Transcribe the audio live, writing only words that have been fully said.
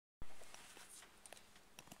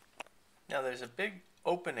Now there's a big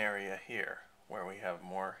open area here where we have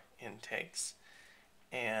more intakes,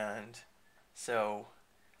 and so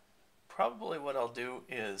probably what I'll do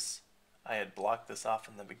is, I had blocked this off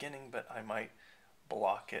in the beginning, but I might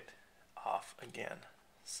block it off again.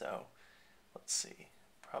 So let's see,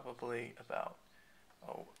 probably about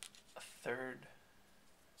a third,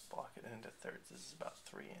 block it into thirds. This is about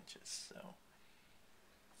 3 inches, so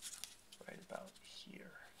right about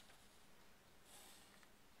here.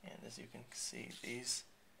 And as you can see, these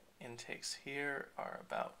intakes here are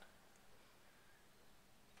about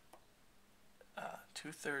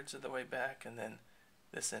 2/3 of the way back, and then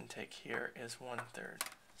this intake here is 1/3.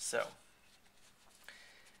 So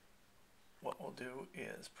what we'll do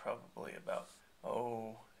is probably about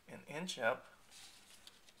an inch up,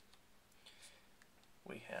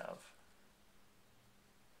 we have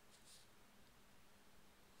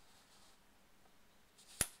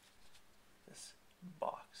this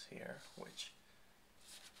box here, which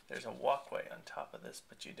there's a walkway on top of this,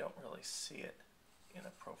 but you don't really see it in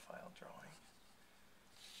a profile drawing.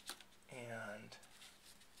 And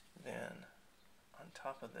then on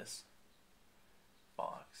top of this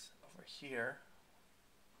box over here,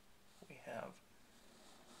 we have,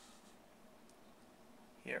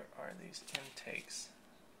 here are these intakes.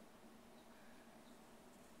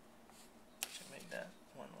 I made that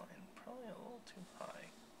one line probably a little too high,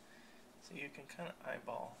 so you can kind of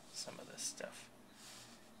eyeball some of this stuff.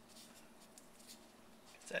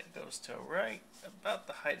 That goes to right about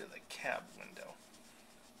the height of the cab window.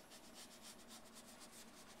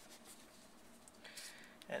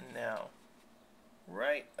 And now,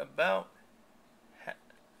 right about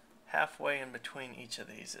halfway in between each of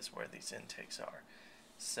these is where these intakes are.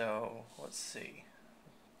 So let's see,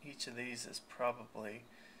 each of these is probably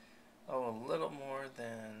a little more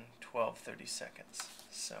than 12/32.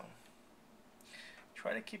 So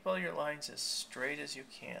try to keep all your lines as straight as you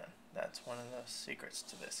can. That's one of the secrets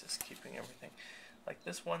to this, is keeping everything. Like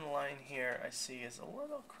this one line here I see is a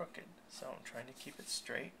little crooked, so I'm trying to keep it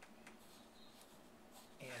straight.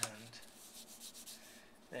 And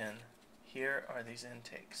then here are these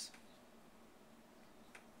intakes.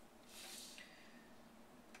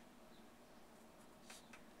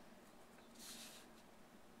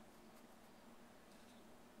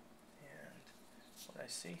 And what I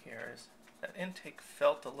see here is that intake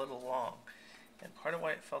felt a little long. And part of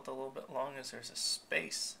why it felt a little bit long is there's a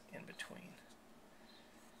space in between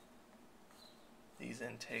these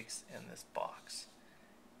intakes and this box.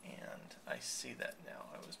 And I see that now.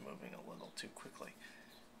 I was moving a little too quickly.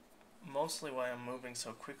 Mostly why I'm moving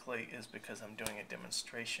so quickly is because I'm doing a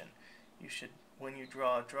demonstration. You should, when you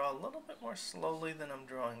draw a little bit more slowly than I'm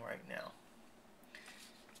drawing right now.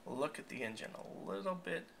 Look at the engine a little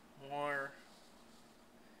bit more,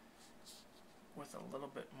 with a little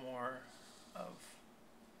bit more of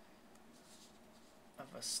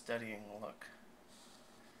a studying look.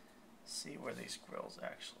 See where these grills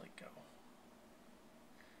actually go.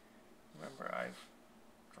 Remember, I've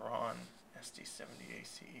drawn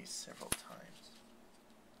SD70ACe several times.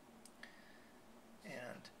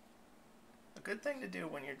 And a good thing to do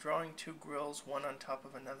when you're drawing two grills, one on top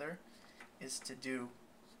of another, is to do,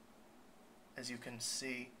 as you can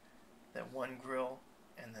see, that one grill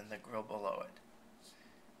and then the grill below it,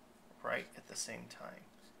 right at the same time.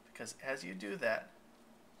 Because as you do that,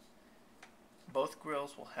 both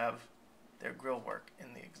grills will have their grill work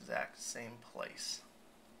in the exact same place.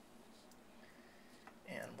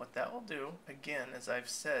 And what that will do, again, as I've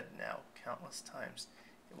said now countless times,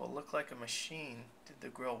 it will look like a machine did the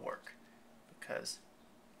grill work, because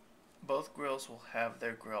both grills will have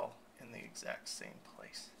their grill in the exact same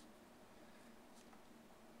place.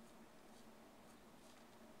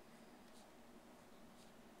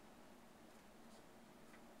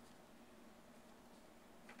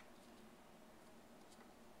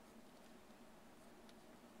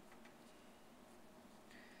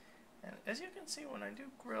 And as you can see, when I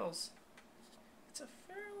do grills, it's a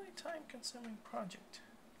fairly time-consuming project.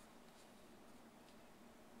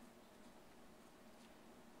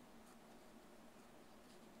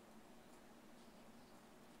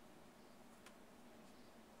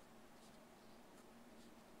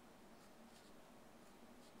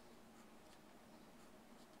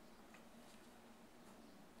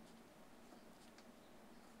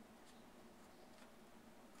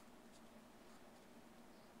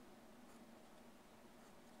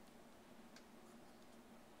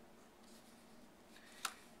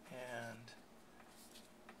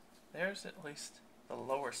 There's at least the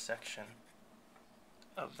lower section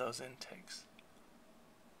of those intakes.